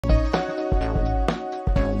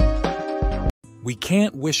We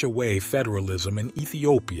can't wish away federalism in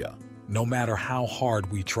Ethiopia, no matter how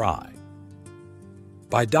hard we try.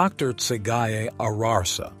 By Dr. Tsegaye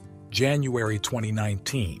Ararssa, January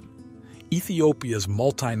 2019. Ethiopia's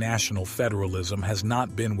multinational federalism has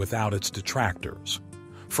not been without its detractors.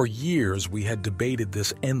 For years we had debated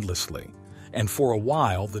this endlessly, and for a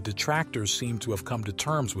while the detractors seemed to have come to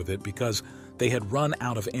terms with it because they had run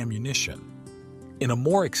out of ammunition. In a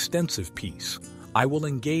more extensive piece, I will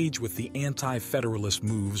engage with the anti-federalist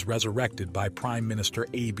moves resurrected by Prime Minister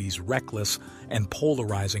Abiy's reckless and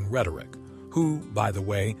polarizing rhetoric, who, by the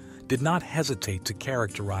way, did not hesitate to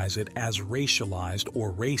characterize it as racialized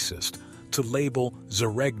or racist to label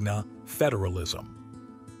Zaregna federalism.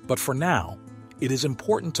 But for now, it is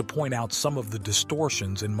important to point out some of the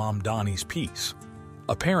distortions in Mamdani's piece,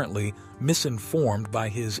 apparently misinformed by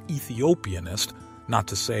his Ethiopianist, not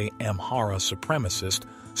to say Amhara supremacist,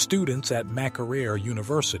 students at Makerere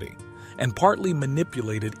University, and partly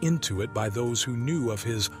manipulated into it by those who knew of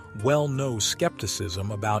his well-known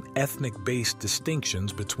skepticism about ethnic-based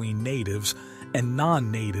distinctions between natives and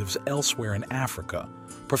non-natives elsewhere in Africa.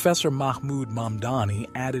 Professor Mahumood Mamdani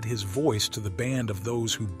added his voice to the band of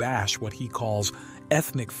those who bash what he calls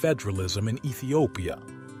ethnic federalism in Ethiopia.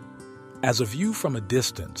 As a view from a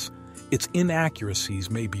distance, its inaccuracies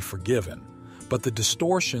may be forgiven, but the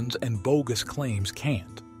distortions and bogus claims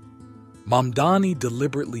can't. Mamdani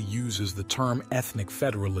deliberately uses the term ethnic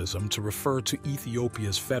federalism to refer to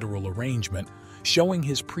Ethiopia's federal arrangement, showing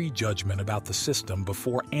his prejudgment about the system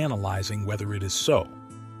before analyzing whether it is so.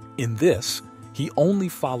 In this, he only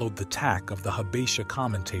followed the tack of the Habesha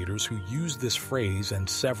commentators who used this phrase and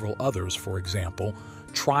several others, for example,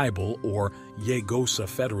 tribal or Yegosa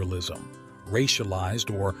federalism,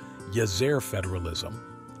 racialized or Yezer federalism,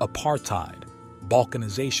 apartheid,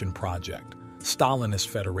 Balkanization project, Stalinist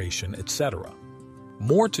federation, etc.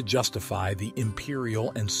 More to justify the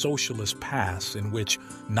imperial and socialist past in which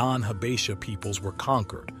non-Habesha peoples were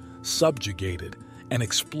conquered, subjugated, and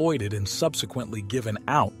exploited and subsequently given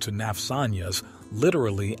out to Nafsanyas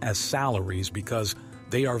literally as salaries because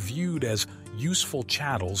they are viewed as useful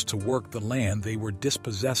chattels to work the land they were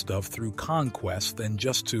dispossessed of through conquest than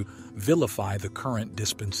just to vilify the current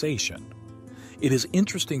dispensation. It is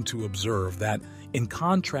interesting to observe that, in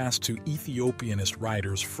contrast to Ethiopianist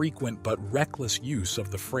writers' frequent but reckless use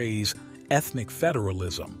of the phrase ethnic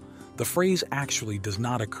federalism, the phrase actually does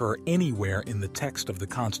not occur anywhere in the text of the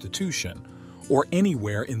Constitution or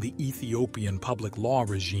anywhere in the Ethiopian public law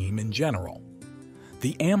regime in general.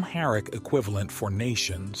 The Amharic equivalent for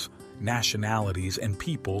nations, nationalities, and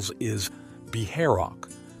peoples is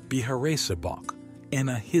Biherok, Biheresebok,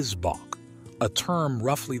 Enahizbok, a term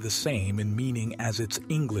roughly the same in meaning as its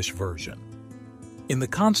English version. In the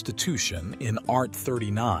Constitution, in Art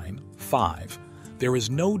 39, 5, there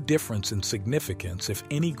is no difference in significance if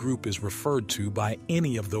any group is referred to by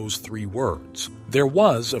any of those three words. There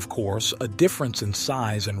was, of course, a difference in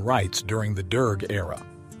size and rights during the Derg era.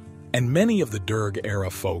 And many of the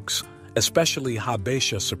Derg-era folks, especially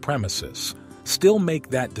Habesha supremacists, still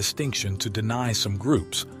make that distinction to deny some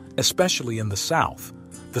groups, especially in the South,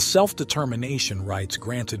 the self-determination rights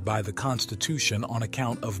granted by the Constitution on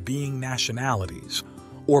account of being nationalities,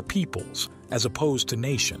 or peoples, as opposed to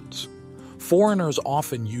nations. Foreigners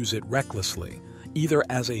often use it recklessly, either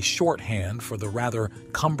as a shorthand for the rather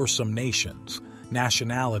cumbersome nations,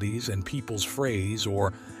 nationalities, and peoples phrase,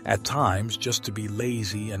 or at times just to be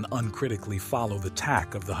lazy and uncritically follow the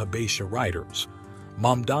tack of the Habesha writers.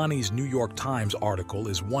 Mamdani's New York Times article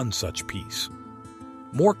is one such piece.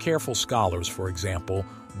 More careful scholars, for example,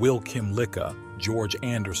 Will Kimlicka, George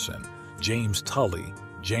Anderson, James Tully,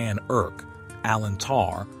 Jan Erck, Alan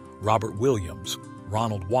Tarr, Robert Williams,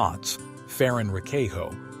 Ronald Watts, Farron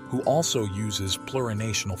Rakeho, who also uses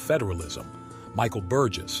plurinational federalism, Michael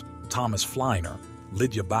Burgess, Thomas Fleiner,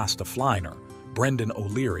 Lydia Basta Fleiner, Brendan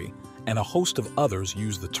O'Leary, and a host of others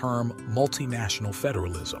use the term multinational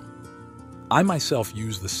federalism. I myself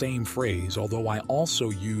use the same phrase, although I also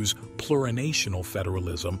use plurinational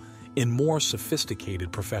federalism in more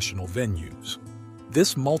sophisticated professional venues.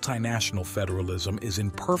 This multinational federalism is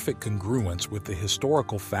in perfect congruence with the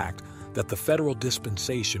historical fact that the federal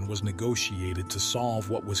dispensation was negotiated to solve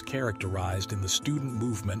what was characterized in the student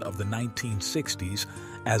movement of the 1960s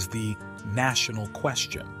as the national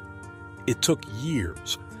question. It took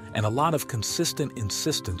years and a lot of consistent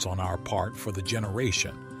insistence on our part for the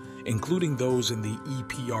generation, including those in the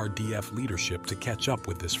EPRDF leadership, to catch up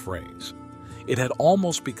with this phrase. It had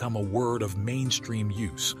almost become a word of mainstream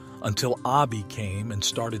use until Abiy came and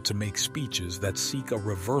started to make speeches that seek a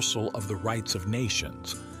reversal of the rights of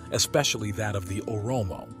nations, especially that of the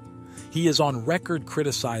Oromo. He is on record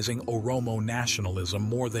criticizing Oromo nationalism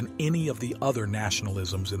more than any of the other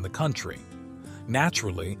nationalisms in the country.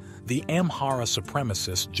 Naturally, the Amhara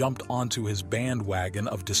supremacists jumped onto his bandwagon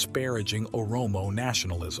of disparaging Oromo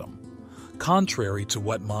nationalism. Contrary to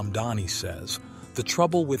what Mamdani says, the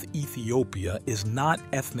trouble with Ethiopia is not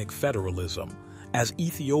ethnic federalism, as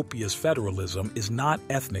Ethiopia's federalism is not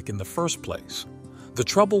ethnic in the first place. The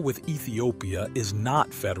trouble with Ethiopia is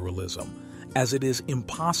not federalism, as it is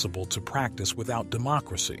impossible to practice without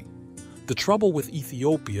democracy. The trouble with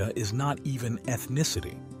Ethiopia is not even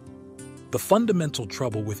ethnicity. The fundamental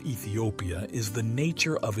trouble with Ethiopia is the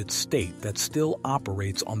nature of its state that still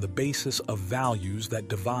operates on the basis of values that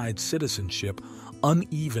divide citizenship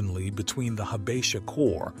unevenly between the Habesha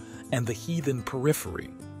core and the heathen periphery,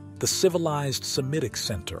 the civilized Semitic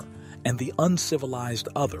center and the uncivilized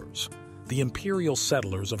others, the imperial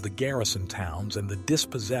settlers of the garrison towns and the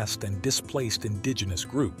dispossessed and displaced indigenous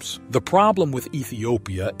groups. The problem with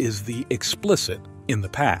Ethiopia is the explicit, in the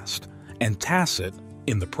past, and tacit,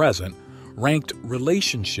 in the present, ranked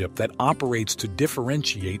relationship that operates to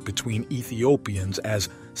differentiate between Ethiopians as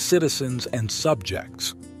citizens and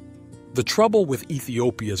subjects. The trouble with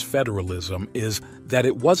Ethiopia's federalism is that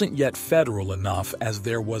it wasn't yet federal enough, as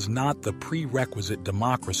there was not the prerequisite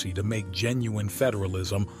democracy to make genuine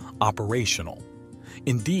federalism operational.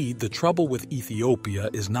 Indeed, the trouble with Ethiopia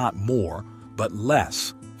is not more, but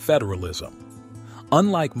less federalism.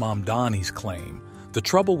 Unlike Mamdani's claim, the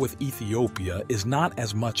trouble with Ethiopia is not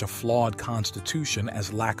as much a flawed constitution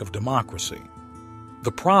as lack of democracy.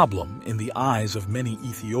 The problem, in the eyes of many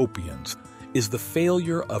Ethiopians, is the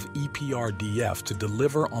failure of EPRDF to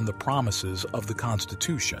deliver on the promises of the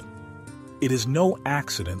Constitution. It is no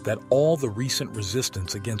accident that all the recent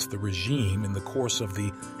resistance against the regime in the course of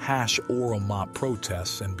the #Oromo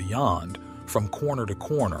protests and beyond, from corner to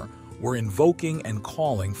corner, were invoking and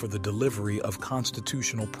calling for the delivery of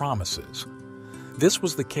constitutional promises. This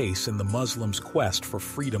was the case in the Muslims' quest for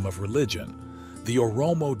freedom of religion, the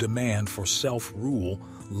Oromo demand for self-rule,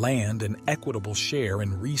 land, and equitable share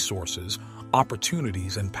in resources,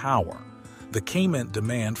 opportunities, and power, the Kament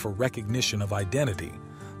demand for recognition of identity,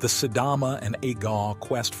 the Sidama and Agaw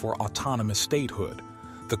quest for autonomous statehood,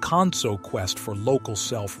 the Konso quest for local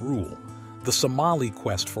self-rule, the Somali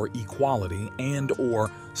quest for equality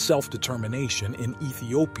and/or self-determination in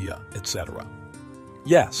Ethiopia, etc.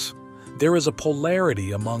 Yes, there is a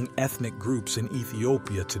polarity among ethnic groups in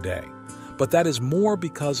Ethiopia today, but that is more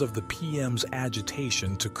because of the PM's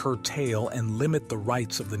agitation to curtail and limit the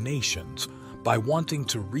rights of the nations by wanting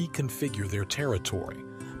to reconfigure their territory,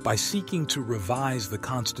 by seeking to revise the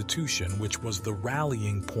Constitution, which was the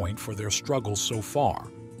rallying point for their struggles so far.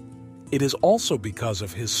 It is also because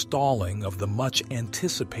of his stalling of the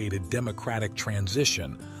much-anticipated democratic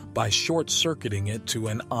transition by short-circuiting it to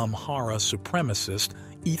an Amhara supremacist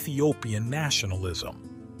Ethiopian nationalism.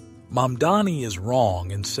 Mamdani is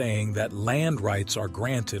wrong in saying that land rights are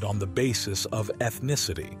granted on the basis of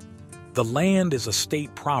ethnicity. The land is a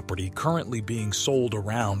state property currently being sold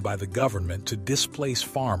around by the government to displace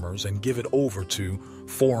farmers and give it over to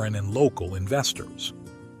foreign and local investors.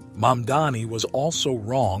 Mamdani was also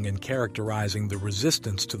wrong in characterizing the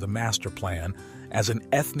resistance to the master plan as an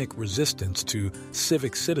ethnic resistance to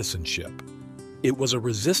civic citizenship. It was a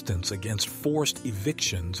resistance against forced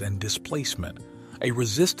evictions and displacement, a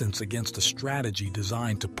resistance against a strategy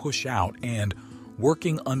designed to push out and,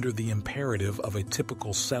 working under the imperative of a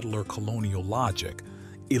typical settler colonial logic,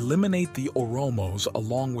 eliminate the Oromos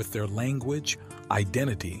along with their language,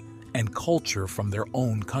 identity, and culture from their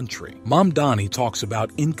own country. Mamdani talks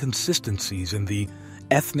about inconsistencies in the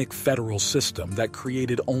ethnic federal system that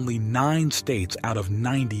created only 9 states out of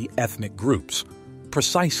 90 ethnic groups.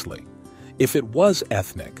 Precisely. If it was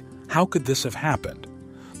ethnic, how could this have happened?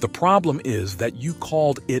 The problem is that you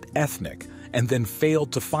called it ethnic and then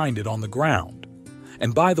failed to find it on the ground.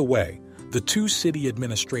 And by the way, the 2 city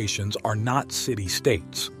administrations are not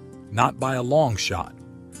city-states, not by a long shot.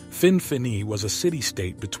 Finfini was a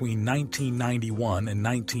city-state between 1991 and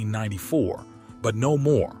 1994, but no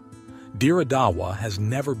more. Diradawa has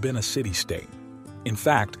never been a city-state. In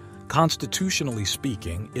fact, constitutionally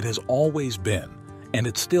speaking, it has always been, and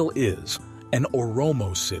it still is, an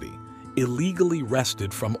Oromo city, illegally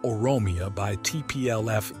wrested from Oromia by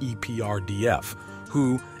TPLF-EPRDF,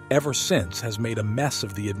 who, ever since, has made a mess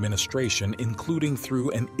of the administration, including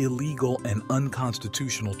through an illegal and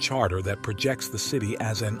unconstitutional charter that projects the city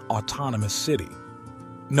as an autonomous city.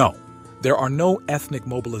 No, there are no ethnic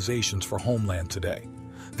mobilizations for homeland today.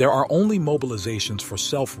 There are only mobilizations for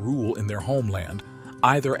self-rule in their homeland,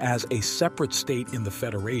 either as a separate state in the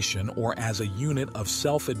Federation or as a unit of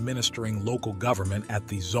self-administering local government at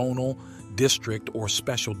the zonal, district, or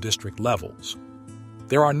special district levels.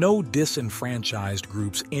 There are no disenfranchised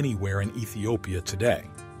groups anywhere in Ethiopia today.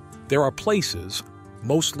 There are places,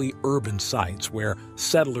 mostly urban sites, where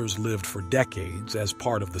settlers lived for decades as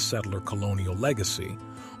part of the settler colonial legacy,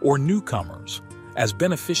 or newcomers, as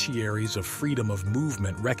beneficiaries of freedom of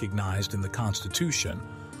movement recognized in the Constitution,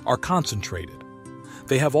 are concentrated.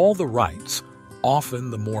 They have all the rights, often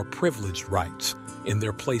the more privileged rights, in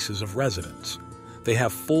their places of residence. They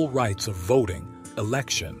have full rights of voting,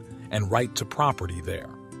 election, and right to property there.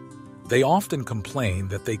 They often complain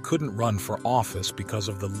that they couldn't run for office because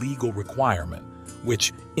of the legal requirement,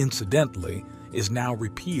 which, incidentally, is now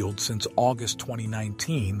repealed since August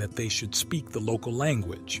 2019, that they should speak the local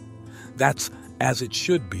language. That's as it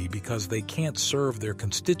should be, because they can't serve their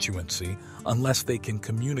constituency unless they can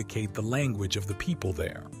communicate the language of the people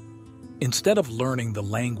there. Instead of learning the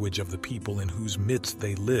language of the people in whose midst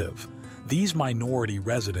they live, these minority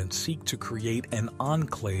residents seek to create an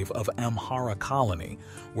enclave of Amhara colony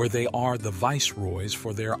where they are the viceroys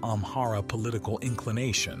for their Amhara political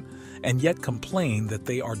inclination, and yet complain that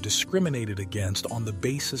they are discriminated against on the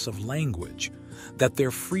basis of language, that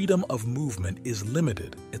their freedom of movement is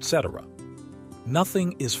limited, etc.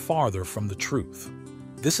 Nothing is farther from the truth.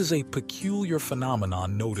 This is a peculiar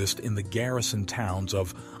phenomenon noticed in the garrison towns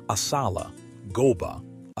of Asala, Goba,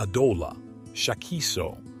 Adola,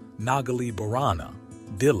 Shakiso, Nagali Borana,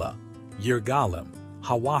 Dilla, Yirgalem,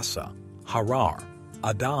 Hawassa, Harar,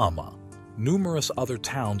 Adama, numerous other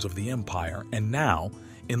towns of the empire, and now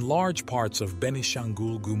in large parts of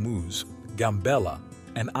Benishangul Gumuz, Gambela,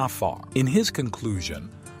 and Afar. In his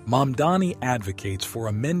conclusion, Mamdani advocates for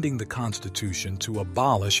amending the Constitution to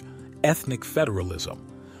abolish ethnic federalism,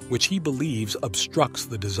 which he believes obstructs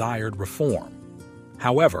the desired reform.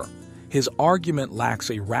 However, his argument lacks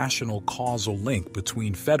a rational causal link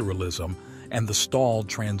between federalism and the stalled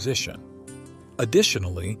transition.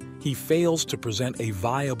 Additionally, he fails to present a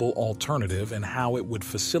viable alternative in how it would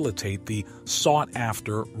facilitate the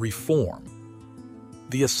sought-after reform.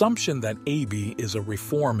 The assumption that Abiy is a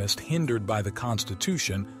reformist hindered by the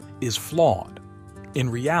Constitution is flawed. In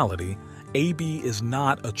reality, Abiy is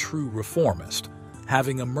not a true reformist,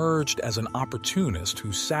 having emerged as an opportunist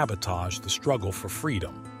who sabotaged the struggle for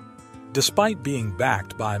freedom. Despite being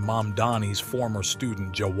backed by Mamdani's former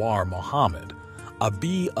student Jawar Mohammed,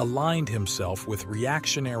 Abiy aligned himself with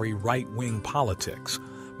reactionary right-wing politics,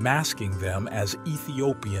 masking them as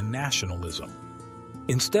Ethiopian nationalism.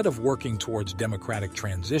 Instead of working towards democratic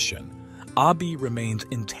transition, Abiy remains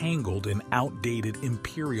entangled in outdated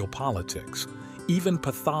imperial politics, even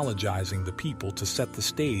pathologizing the people to set the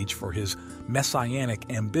stage for his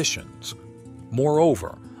messianic ambitions.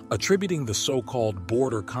 Moreover, attributing the so-called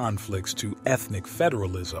border conflicts to ethnic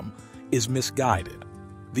federalism is misguided.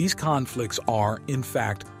 These conflicts are, in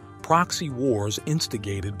fact, proxy wars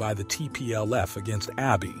instigated by the TPLF against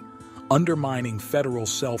Abiy, undermining federal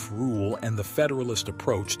self-rule and the federalist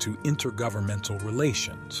approach to intergovernmental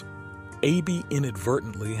relations. Abiy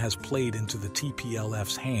inadvertently has played into the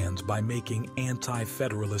TPLF's hands by making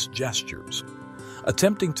anti-federalist gestures.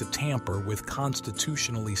 Attempting to tamper with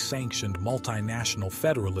constitutionally sanctioned multinational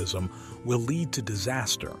federalism will lead to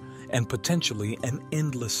disaster and potentially an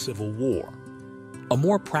endless civil war. A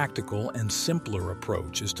more practical and simpler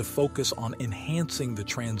approach is to focus on enhancing the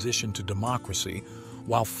transition to democracy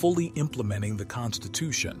while fully implementing the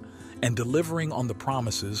Constitution and delivering on the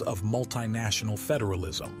promises of multinational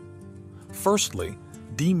federalism. Firstly,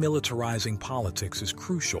 demilitarizing politics is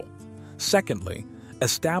crucial. Secondly,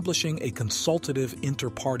 establishing a consultative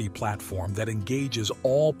inter-party platform that engages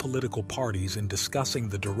all political parties in discussing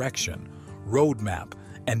the direction, roadmap,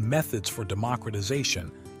 and methods for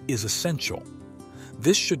democratization is essential.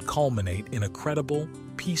 This should culminate in a credible,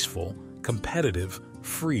 peaceful, competitive,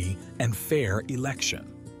 free, and fair election.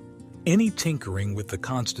 Any tinkering with the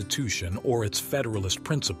Constitution or its federalist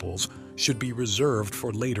principles should be reserved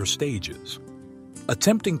for later stages.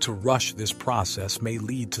 Attempting to rush this process may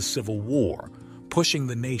lead to civil war, pushing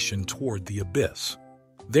the nation toward the abyss.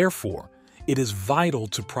 Therefore, it is vital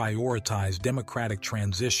to prioritize democratic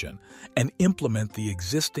transition and implement the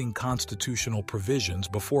existing constitutional provisions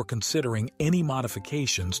before considering any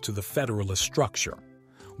modifications to the federalist structure.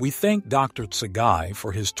 We thank Dr. Tsegaye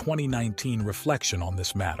for his 2019 reflection on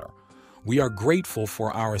this matter. We are grateful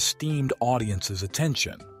for our esteemed audience's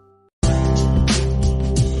attention.